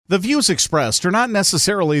The views expressed are not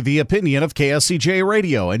necessarily the opinion of KSCJ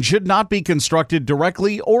Radio and should not be construed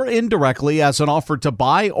directly or indirectly as an offer to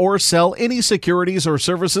buy or sell any securities or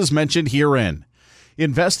services mentioned herein.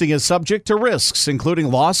 Investing is subject to risks,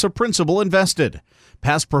 including loss of principal invested.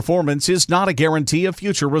 Past performance is not a guarantee of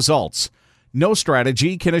future results. No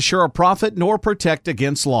strategy can assure a profit nor protect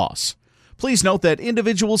against loss. Please note that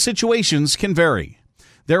individual situations can vary.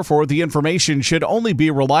 Therefore, the information should only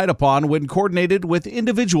be relied upon when coordinated with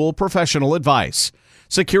individual professional advice.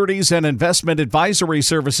 Securities and investment advisory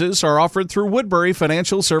services are offered through Woodbury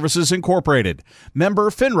Financial Services Incorporated,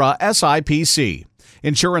 member FINRA SIPC.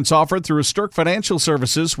 Insurance offered through Stirk Financial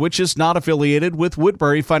Services, which is not affiliated with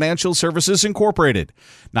Woodbury Financial Services Incorporated.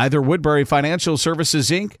 Neither Woodbury Financial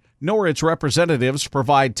Services, Inc., nor its representatives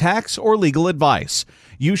provide tax or legal advice.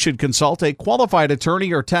 You should consult a qualified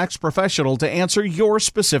attorney or tax professional to answer your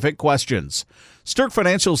specific questions. Stirk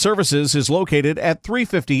Financial Services is located at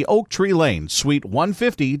 350 Oak Tree Lane, Suite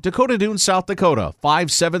 150, Dakota Dunes, South Dakota,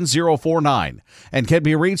 57049, and can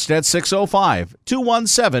be reached at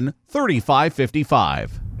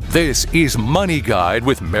 605-217-3555. This is Money Guide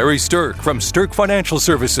with Mary Stirk from Stirk Financial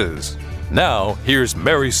Services. Now, here's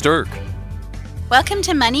Mary Stirk. Welcome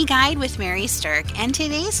to Money Guide with Mary Stirk, and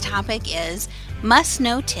today's topic is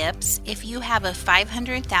must-know tips if you have a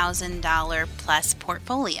 $500,000 plus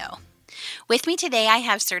portfolio. With me today, I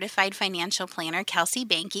have certified financial planner Kelsey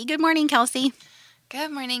Banky. Good morning, Kelsey.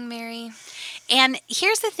 Good morning, Mary. And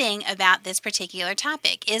here's the thing about this particular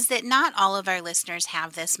topic is that not all of our listeners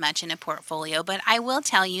have this much in a portfolio, but I will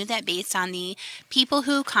tell you that based on the people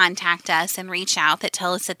who contact us and reach out that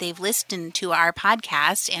tell us that they've listened to our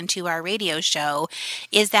podcast and to our radio show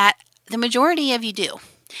is that the majority of you do.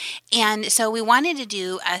 And so we wanted to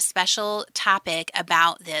do a special topic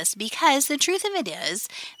about this because the truth of it is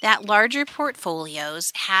that larger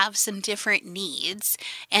portfolios have some different needs.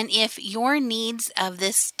 And if your needs of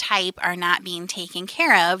this type are not being taken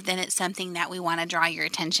care of, then it's something that we want to draw your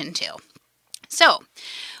attention to. So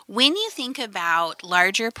when you think about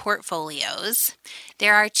larger portfolios,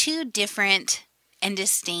 there are two different and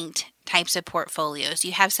distinct types of portfolios.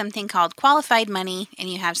 You have something called qualified money and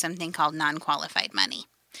you have something called non-qualified money.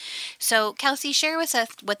 So, Kelsey, share with us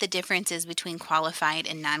what the difference is between qualified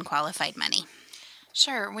and non-qualified money.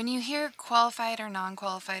 Sure. When you hear qualified or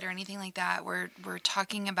non-qualified or anything like that, we're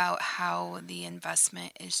talking about how the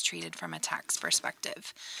investment is treated from a tax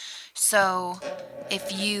perspective. So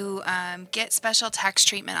if you get special tax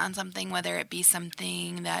treatment on something, whether it be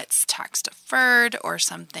something that's tax deferred or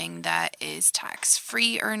something that is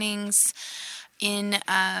tax-free earnings, in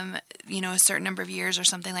a certain number of years or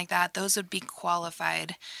something like that, those would be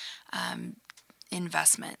qualified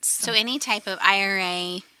investments. So any type of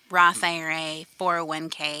IRA, Roth IRA,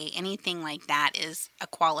 401k, anything like that is a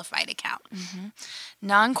qualified account. Mm-hmm.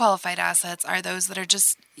 Non-qualified assets are those that are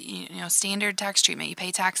just standard tax treatment. You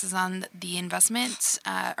pay taxes on the investment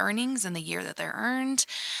earnings in the year that they're earned,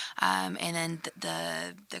 and then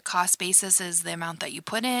the cost basis is the amount that you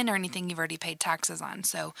put in or anything you've already paid taxes on.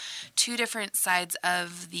 So two different sides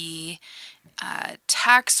of the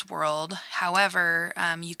tax world. However,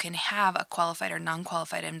 you can have a qualified or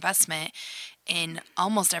non-qualified investment in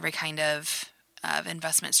almost every kind of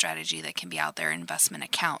investment strategy that can be out there, investment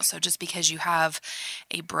account. So just because you have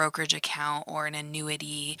a brokerage account or an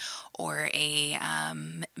annuity or a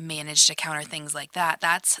managed account or things like that,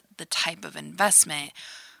 that's the type of investment.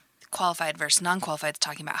 Qualified versus non-qualified is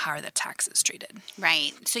talking about how are the taxes treated.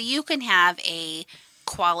 Right. So you can have a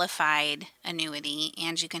qualified annuity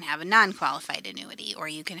and you can have a non-qualified annuity, or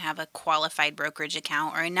you can have a qualified brokerage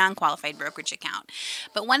account or a non-qualified brokerage account.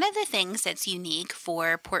 But one of the things that's unique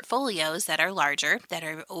for portfolios that are larger, that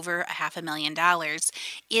are over $500,000,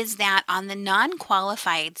 is that on the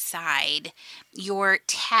non-qualified side, your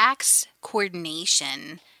tax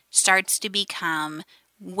coordination starts to become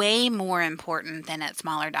way more important than at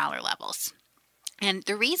smaller dollar levels. And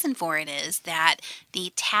the reason for it is that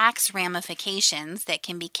the tax ramifications that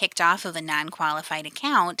can be kicked off of a non-qualified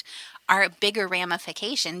account are a bigger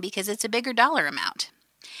ramification because it's a bigger dollar amount.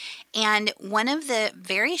 And one of the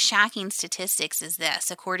very shocking statistics is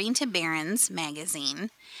this. According to Barron's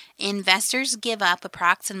magazine, investors give up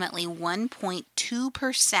approximately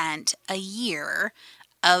 1.2% a year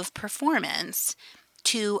of performance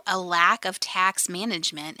to a lack of tax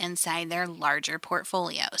management inside their larger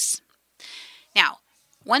portfolios. Now,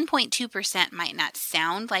 1.2% might not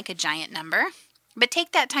sound like a giant number, but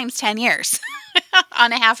take that times 10 years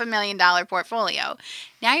on a $500,000 portfolio.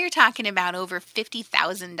 Now you're talking about over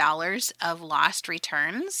 $50,000 of lost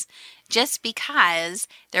returns just because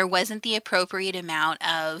there wasn't the appropriate amount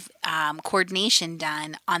of coordination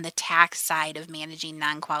done on the tax side of managing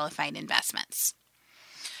non-qualified investments.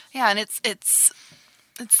 Yeah, and it's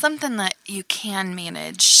something that you can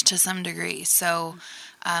manage to some degree. So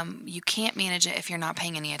you can't manage it if you're not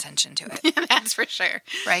paying any attention to it. That's for sure.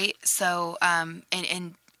 Right? So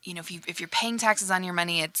and you know, if you're paying taxes on your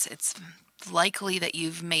money, it's likely that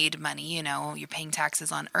you've made money. You know, you're paying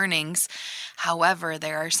taxes on earnings. However,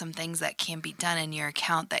 there are some things that can be done in your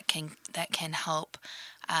account that can help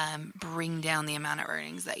bring down the amount of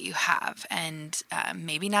earnings that you have. And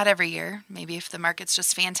maybe not every year. Maybe if the market's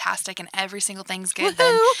just fantastic and every single thing's good,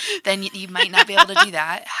 then you might not be able to do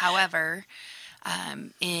that. However,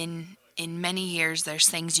 in many years, there's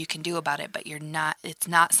things you can do about it, but it's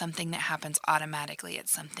not something that happens automatically.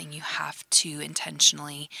 It's something you have to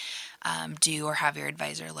intentionally do or have your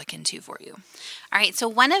advisor look into for you. All right, so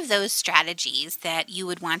one of those strategies that you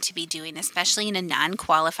would want to be doing, especially in a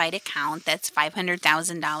non-qualified account that's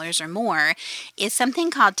 $500,000 or more, is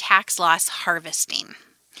something called tax loss harvesting.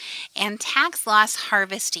 And tax loss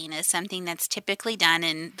harvesting is something that's typically done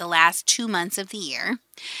in the last 2 months of the year.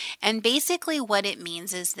 And basically what it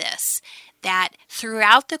means is this, that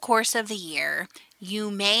throughout the course of the year, you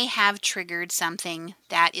may have triggered something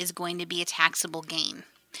that is going to be a taxable gain.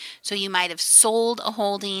 So you might have sold a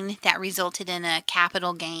holding that resulted in a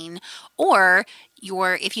capital gain, or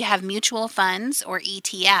if you have mutual funds or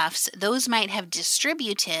ETFs, those might have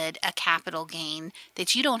distributed a capital gain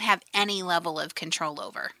that you don't have any level of control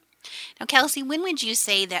over. Now, Kelsey, when would you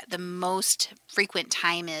say that the most frequent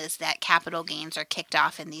time is that capital gains are kicked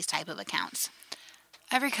off in these type of accounts?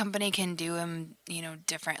 Every company can do them,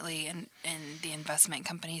 differently, and the investment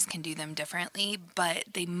companies can do them differently, but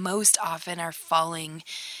they most often are falling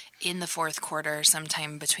in the fourth quarter,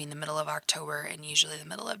 sometime between the middle of October and usually the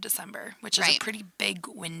middle of December, which is a pretty big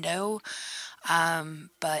window.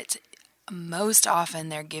 But most often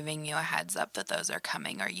they're giving you a heads up that those are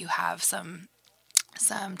coming, or you have some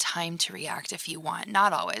time to react if you want.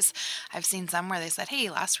 Not always. I've seen some where they said, hey,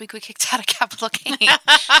 last week we kicked out a capital gain.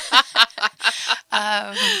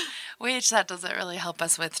 Which that doesn't really help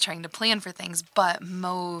us with trying to plan for things, but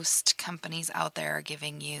most companies out there are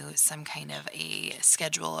giving you some kind of a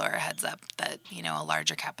schedule or a heads up that, a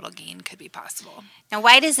larger capital gain could be possible. Now,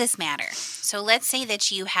 why does this matter? So let's say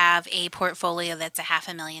that you have a portfolio that's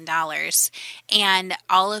 $500,000 and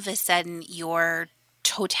all of a sudden your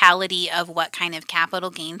totality of what kind of capital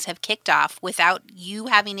gains have kicked off without you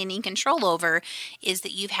having any control over is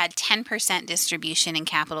that you've had 10% distribution in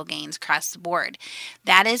capital gains across the board.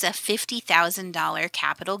 That is a $50,000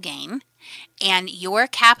 capital gain, and your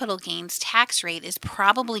capital gains tax rate is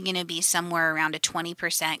probably going to be somewhere around a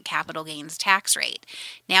 20% capital gains tax rate.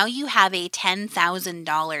 Now you have a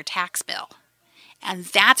 $10,000 tax bill. And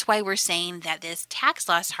that's why we're saying that this tax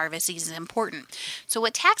loss harvesting is important. So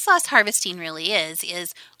what tax loss harvesting really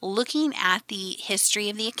is looking at the history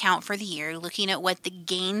of the account for the year, looking at what the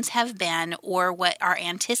gains have been or what are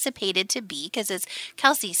anticipated to be, because as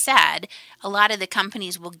Kelsey said, a lot of the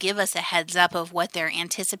companies will give us a heads up of what they're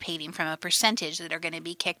anticipating from a percentage that are going to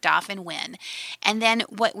be kicked off and when. And then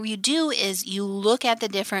what you do is you look at the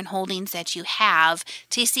different holdings that you have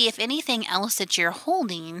to see if anything else that you're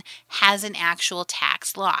holding has an actual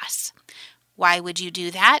tax loss. Why would you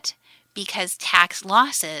do that? Because tax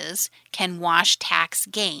losses can wash tax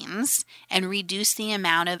gains and reduce the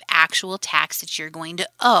amount of actual tax that you're going to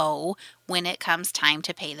owe when it comes time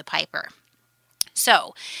to pay the piper.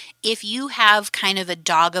 So if you have kind of a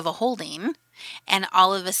dog of a holding and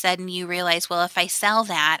all of a sudden you realize, well, if I sell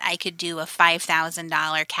that, I could do a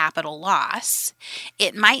 $5,000 capital loss.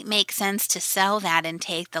 It might make sense to sell that and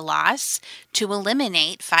take the loss to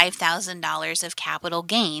eliminate $5,000 of capital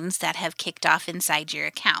gains that have kicked off inside your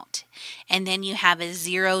account. And then you have a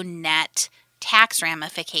zero net tax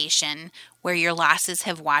ramification where your losses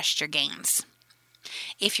have washed your gains.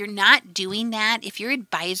 If you're not doing that, if your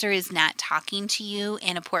advisor is not talking to you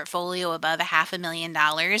in a portfolio above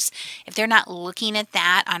 $500,000, if they're not looking at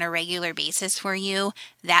that on a regular basis for you,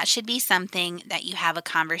 that should be something that you have a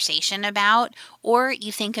conversation about, or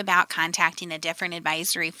you think about contacting a different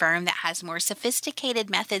advisory firm that has more sophisticated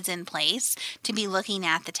methods in place to be looking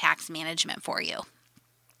at the tax management for you.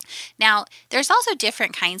 Now, there's also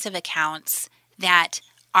different kinds of accounts that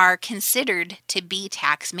are considered to be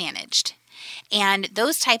tax managed. And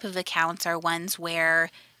those type of accounts are ones where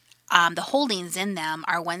the holdings in them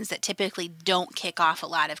are ones that typically don't kick off a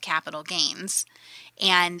lot of capital gains.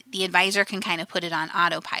 And the advisor can kind of put it on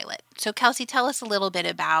autopilot. So Kelsey, tell us a little bit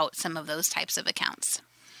about some of those types of accounts.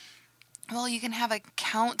 Well, you can have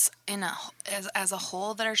accounts as a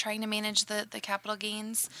whole that are trying to manage the capital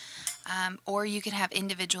gains, or you can have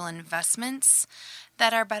individual investments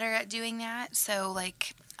that are better at doing that. So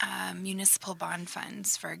like municipal bond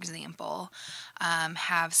funds, for example,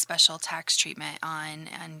 have special tax treatment on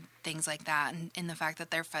things like that, and in the fact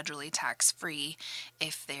that they're federally tax-free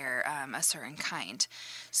if they're a certain kind.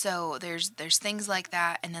 So there's things like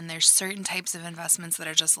that, and then there's certain types of investments that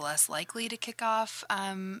are just less likely to kick off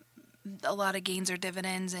a lot of gains or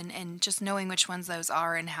dividends, and just knowing which ones those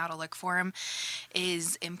are and how to look for them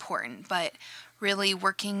is important. But really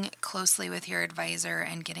working closely with your advisor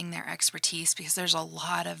and getting their expertise, because there's a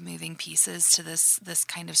lot of moving pieces to this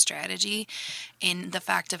kind of strategy. In the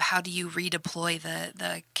fact of how do you redeploy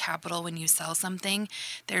the capital when you sell something,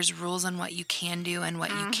 there's rules on what you can do and what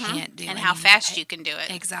you can't do. And how fast you can do it.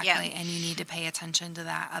 Exactly. Yeah. And you need to pay attention to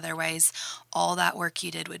that. Otherwise, all that work you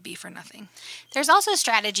did would be for nothing. There's also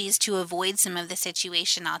strategies to avoid some of the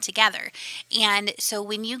situation altogether. And so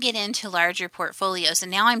when you get into larger portfolios,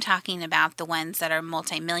 and now I'm talking about the ones that are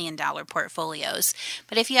multi-million dollar portfolios,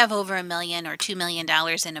 but if you have over $1 million or $2 million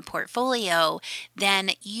in a portfolio,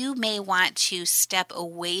 then you may want to step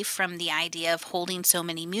away from the idea of holding so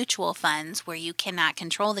many mutual funds where you cannot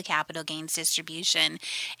control the capital gains distribution,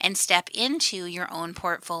 and step into your own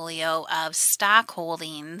portfolio of stock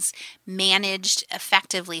holdings managed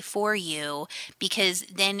effectively for you, because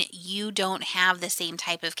then you don't have the same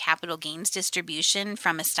type of capital gains distribution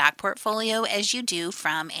from a stock portfolio as you do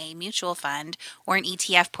from a mutual fund or an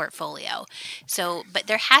ETF portfolio. So, but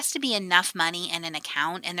there has to be enough money in an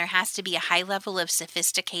account, and there has to be a high level of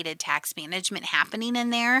sophisticated tax management happening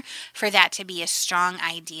in there for that to be a strong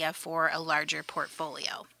idea for a larger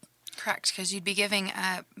portfolio. Correct, because you'd be giving,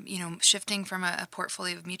 shifting from a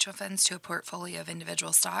portfolio of mutual funds to a portfolio of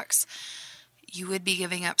individual stocks. You would be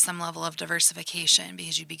giving up some level of diversification,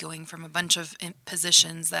 because you'd be going from a bunch of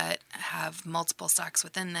positions that have multiple stocks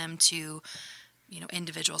within them to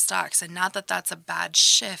individual stocks. And not that that's a bad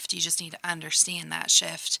shift, you just need to understand that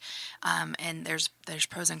shift. And there's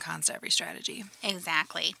pros and cons to every strategy.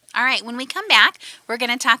 Exactly. All right, when we come back, we're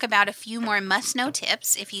going to talk about a few more must-know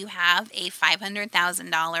tips if you have a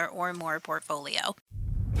 $500,000 or more portfolio.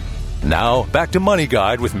 Now, back to Money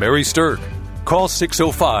Guide with Mary Stirk. Call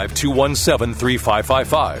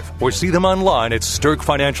 605-217-3555 or see them online at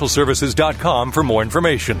stirkfinancialservices.com for more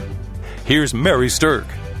information. Here's Mary Stirk.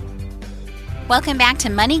 Welcome back to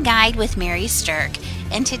Money Guide with Mary Stirk,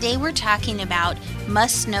 and today we're talking about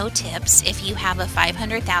must-know tips if you have a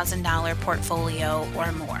 $500,000 portfolio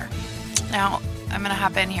or more. Now, I'm going to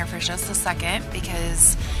hop in here for just a second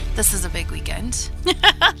because this is a big weekend.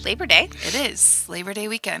 Labor Day. It is Labor Day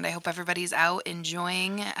weekend. I hope everybody's out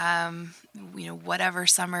enjoying, whatever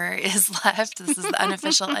summer is left. This is the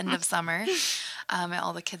unofficial end of summer.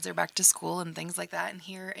 All the kids are back to school and things like that. And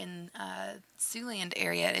here in Siouxland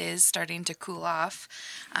area, it is starting to cool off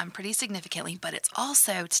pretty significantly. But it's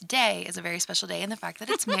also, today is a very special day in the fact that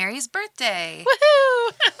it's Mary's birthday.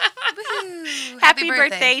 Woohoo! Woohoo! Happy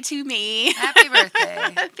birthday to me. Happy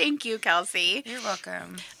birthday. Thank you, Kelsey. You're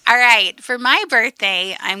welcome. All right. For my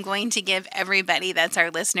birthday, I'm going to give everybody that's our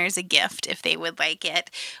listeners a gift if they would like it.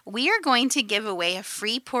 We are going to give away a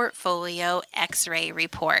free portfolio X-ray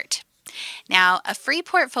report. Now, a free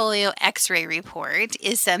portfolio X-ray report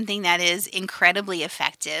is something that is incredibly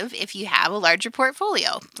effective if you have a larger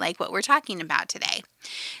portfolio, like what we're talking about today.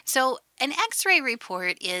 So, an X-ray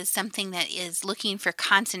report is something that is looking for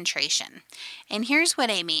concentration. And here's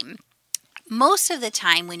what I mean. Most of the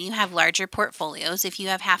time when you have larger portfolios, if you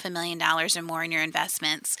have $500,000 or more in your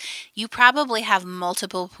investments, you probably have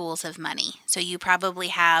multiple pools of money. So you probably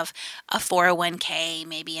have a 401k,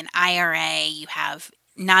 maybe an IRA, you have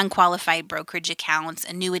non-qualified brokerage accounts,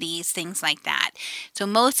 annuities, things like that. So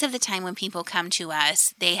most of the time when people come to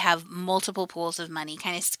us, they have multiple pools of money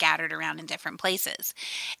kind of scattered around in different places.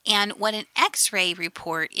 And what an X-ray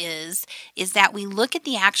report is that we look at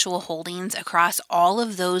the actual holdings across all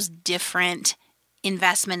of those different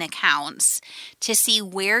investment accounts to see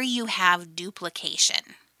where you have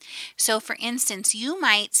duplication. So, for instance, you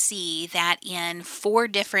might see that in 4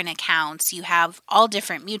 different accounts, you have all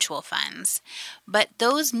different mutual funds, but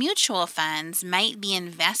those mutual funds might be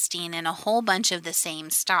investing in a whole bunch of the same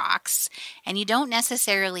stocks, and you don't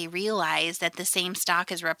necessarily realize that the same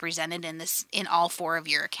stock is represented in all 4 of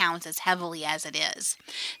your accounts as heavily as it is.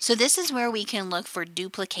 So this is where we can look for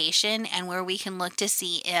duplication, and where we can look to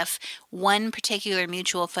see if one particular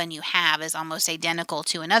mutual fund you have is almost identical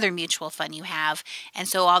to another mutual fund you have, and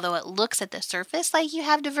so although it looks at the surface like you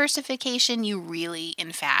have diversification, you really,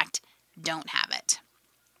 in fact, don't have it.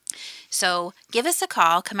 So give us a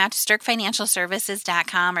call. Come out to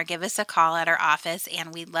StirkFinancialServices.com or give us a call at our office,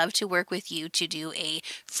 and we'd love to work with you to do a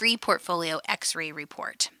free portfolio x-ray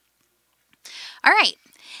report. All right.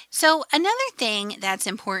 So another thing that's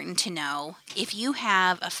important to know if you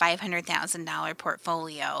have a $500,000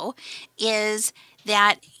 portfolio is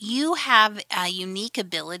that you have a unique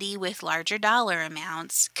ability with larger dollar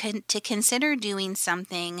amounts to consider doing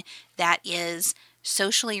something that is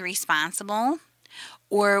socially responsible,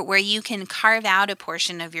 or where you can carve out a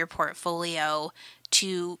portion of your portfolio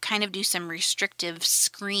to kind of do some restrictive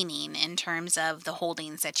screening in terms of the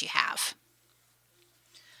holdings that you have.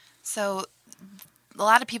 So a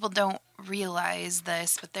lot of people don't realize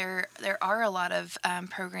this, but there are a lot of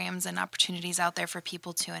programs and opportunities out there for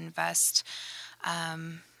people to invest.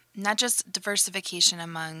 Not just diversification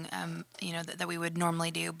among, that we would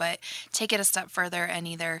normally do, but take it a step further and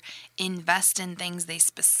either invest in things they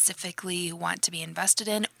specifically want to be invested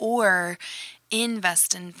in, or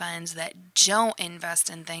invest in funds that don't invest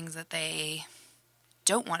in things that they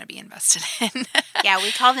don't want to be invested in. Yeah,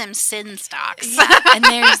 we call them sin stocks. Yeah, and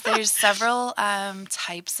there's several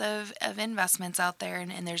types of investments out there,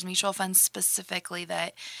 and there's mutual funds specifically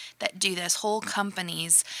that do this. Whole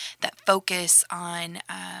companies that focus on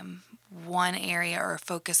one area or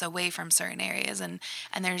focus away from certain areas, and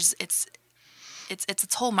there's it's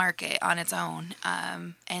its whole market on its own,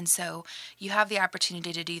 and so you have the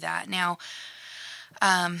opportunity to do that now.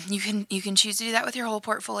 You can choose to do that with your whole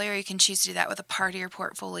portfolio, or you can choose to do that with a part of your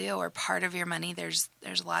portfolio or part of your money. There's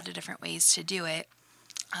a lot of different ways to do it.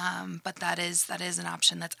 But that is an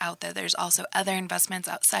option that's out there. There's also other investments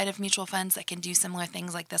outside of mutual funds that can do similar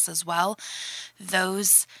things like this as well.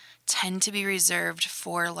 Those tend to be reserved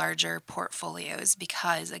for larger portfolios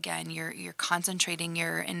because, again, you're concentrating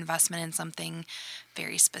your investment in something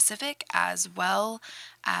very specific, as well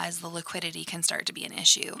as the liquidity can start to be an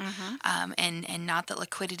issue. Mm-hmm. And not that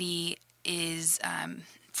liquidity is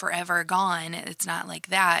forever gone. It's not like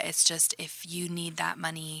that. It's just if you need that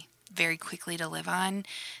money very quickly to live on,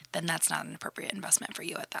 then that's not an appropriate investment for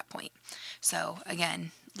you at that point. So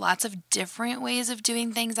again, lots of different ways of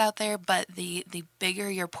doing things out there, but the bigger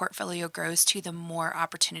your portfolio grows to, the more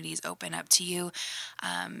opportunities open up to you,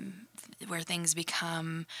 where things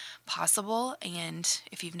become possible. And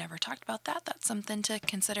if you've never talked about that, that's something to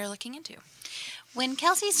consider looking into. When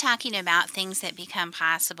Kelsey's talking about things that become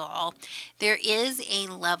possible, there is a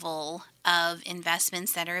level of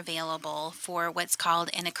investments that are available for what's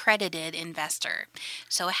called an accredited investor.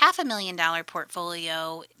 So a $500,000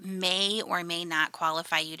 portfolio may or may not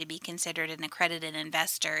qualify you to be considered an accredited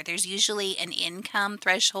investor. There's usually an income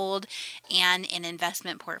threshold and an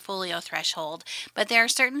investment portfolio threshold, but there are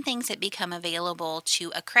certain things that become available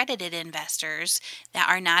to accredited investors that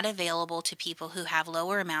are not available to people who have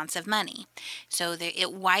lower amounts of money. So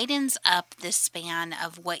it widens up the span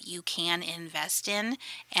of what you can invest in.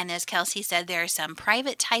 And as Kelsey said, there are some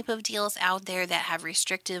private type of deals out there that have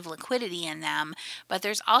restrictive liquidity in them, but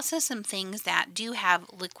there's also some things that do have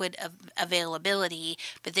liquid availability,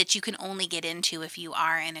 but that you can only get into if you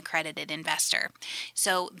are an accredited investor.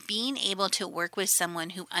 So being able to work with someone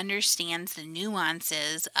who understands the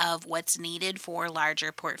nuances of what's needed for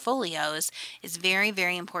larger portfolios is very,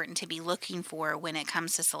 very important to be looking for when it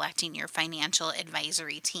comes to selecting your financial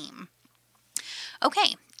advisory team.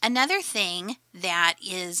 Okay, another thing that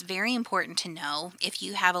is very important to know if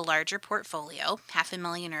you have a larger portfolio,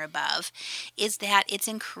 $500,000 or above, is that it's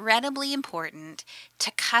incredibly important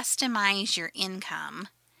to customize your income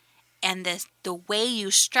and the way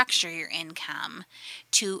you structure your income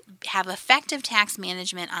to have effective tax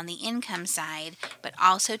management on the income side, but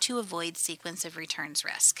also to avoid sequence of returns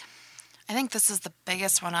risk. I think this is the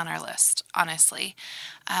biggest one on our list, honestly.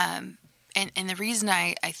 And the reason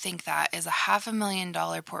I think that is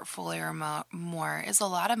 $500,000 portfolio or more is a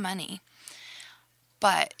lot of money.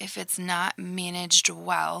 But if it's not managed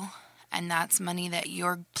well, and that's money that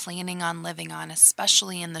you're planning on living on,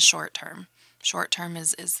 especially in the short term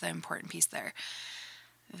is the important piece there.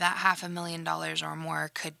 That $500,000 or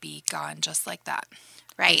more could be gone just like that.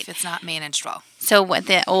 Right. If it's not managed well. So what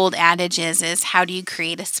the old adage is how do you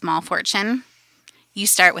create a small fortune? You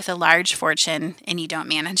start with a large fortune and you don't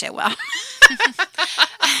manage it well.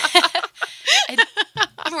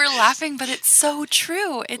 We're laughing, but it's so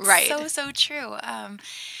true. It's right. so true.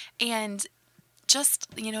 And just,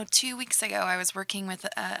 2 weeks ago, I was working with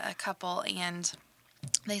a couple, and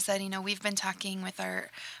they said, we've been talking with our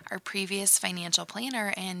previous financial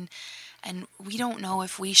planner, and and we don't know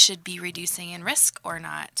if we should be reducing in risk or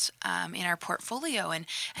not in our portfolio. And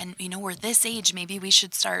we're this age, maybe we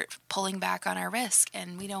should start pulling back on our risk,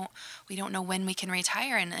 and we don't know when we can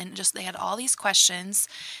retire. And just they had all these questions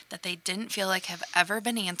that they didn't feel like have ever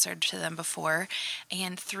been answered to them before.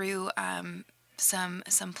 And through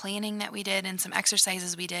some planning that we did and some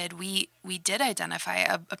exercises we did, we did identify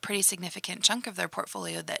a pretty significant chunk of their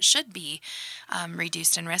portfolio that should be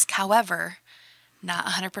reduced in risk. However, not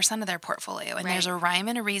 100% of their portfolio. And there's a rhyme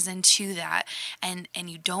and a reason to that. And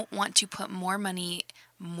you don't want to put more money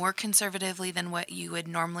more conservatively than what you would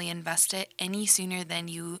normally invest it any sooner than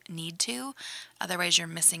you need to. Otherwise, you're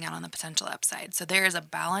missing out on the potential upside. So there is a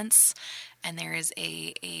balance, and there is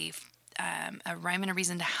a rhyme and a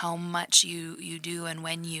reason to how much you do and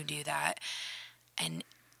when you do that. And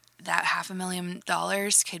that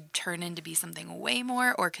 $500,000 could turn into be something way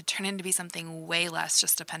more, or could turn into be something way less,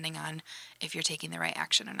 just depending on if you're taking the right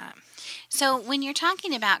action or not. So when you're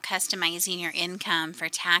talking about customizing your income for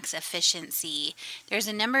tax efficiency, there's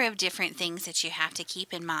a number of different things that you have to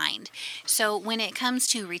keep in mind. So when it comes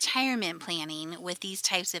to retirement planning with these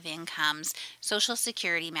types of incomes, Social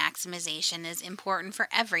Security maximization is important for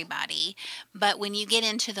everybody. But when you get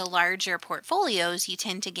into the larger portfolios, you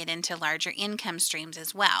tend to get into larger income streams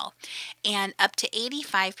as well. And up to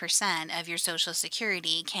 85% of your Social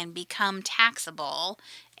Security can become taxable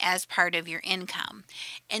as part of your income.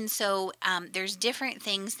 And so there's different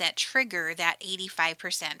things that trigger that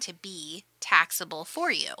 85% to be taxable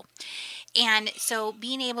for you. And so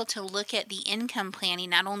being able to look at the income planning,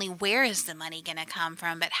 not only where is the money going to come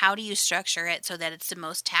from, but how do you structure it so that it's the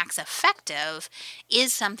most tax effective,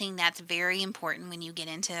 is something that's very important when you get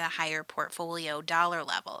into the higher portfolio dollar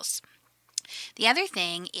levels. The other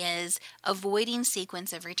thing is avoiding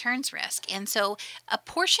sequence of returns risk. And so a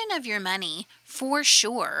portion of your money, for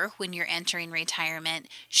sure, when you're entering retirement,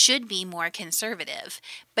 should be more conservative.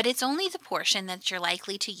 But it's only the portion that you're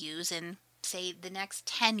likely to use in, say, the next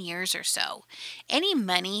 10 years or so. Any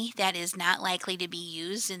money that is not likely to be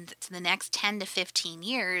used in the next 10 to 15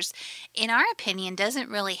 years, in our opinion, doesn't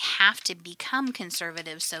really have to become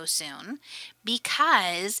conservative so soon,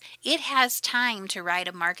 because it has time to ride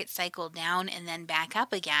a market cycle down and then back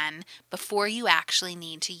up again before you actually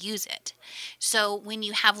need to use it. So when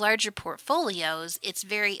you have larger portfolios, it's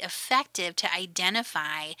very effective to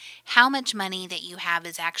identify how much money that you have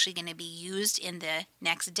is actually going to be used in the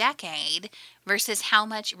next decade versus how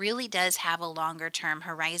much really does have a longer term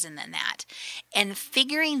horizon than that. And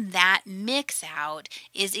figuring that mix out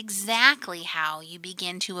is exactly how you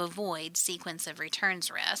begin to avoid sequence of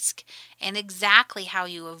returns risk, and exactly how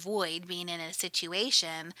you avoid being in a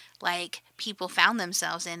situation like people found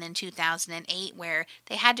themselves in 2008, where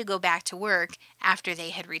they had to go back to work after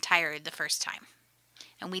they had retired the first time.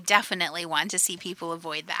 And we definitely want to see people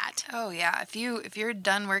avoid that. Oh yeah, if you're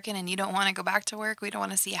done working and you don't want to go back to work, we don't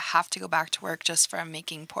want to see you have to go back to work just from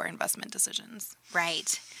making poor investment decisions.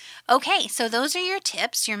 Right. Okay, so those are your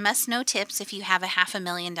tips, your must-know tips if you have a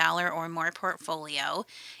 $500,000 or more portfolio.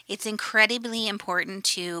 It's incredibly important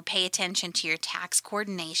to pay attention to your tax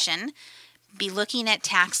coordination, be looking at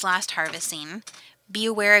tax loss harvesting, be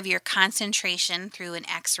aware of your concentration through an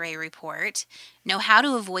X-ray report, know how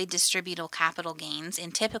to avoid distributable capital gains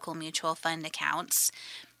in typical mutual fund accounts,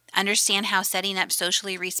 understand how setting up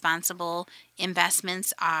socially responsible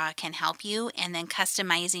investments can help you, and then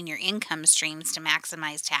customizing your income streams to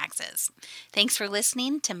maximize taxes. Thanks for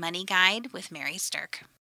listening to Money Guide with Mary Stirk.